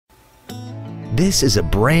This is a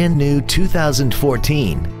brand new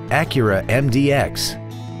 2014 Acura MDX.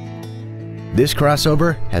 This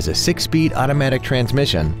crossover has a 6-speed automatic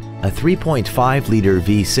transmission, a 3.5-liter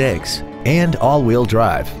V6, and all-wheel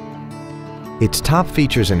drive. Its top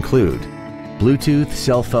features include Bluetooth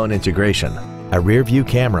cell phone integration, a rear-view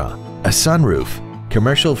camera, a sunroof,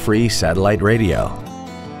 commercial-free satellite radio,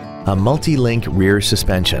 a multi-link rear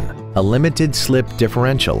suspension, a limited slip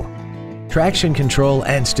differential, traction control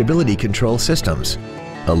and stability control systems,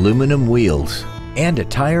 aluminum wheels, and a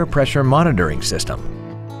tire pressure monitoring system.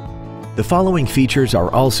 The following features are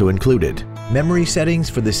also included: memory settings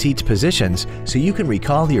for the seat's positions so you can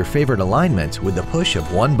recall your favorite alignments with the push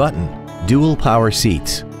of one button, dual power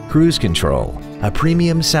seats, cruise control, a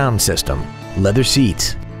premium sound system, leather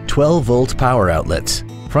seats, 12-volt power outlets,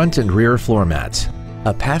 front and rear floor mats,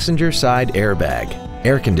 a passenger side airbag,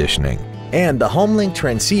 air conditioning, and the HomeLink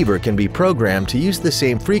transceiver can be programmed to use the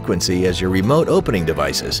same frequency as your remote opening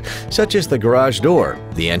devices, such as the garage door,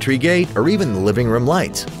 the entry gate, or even the living room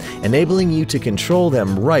lights, enabling you to control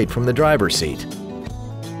them right from the driver's seat.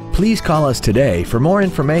 Please call us today for more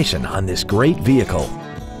information on this great vehicle.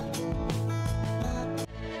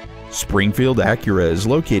 Springfield Acura is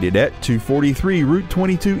located at 243 Route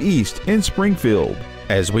 22 East in Springfield.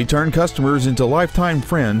 As we turn customers into lifetime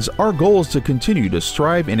friends, our goal is to continue to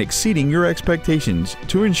strive in exceeding your expectations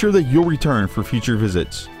to ensure that you'll return for future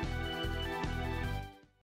visits.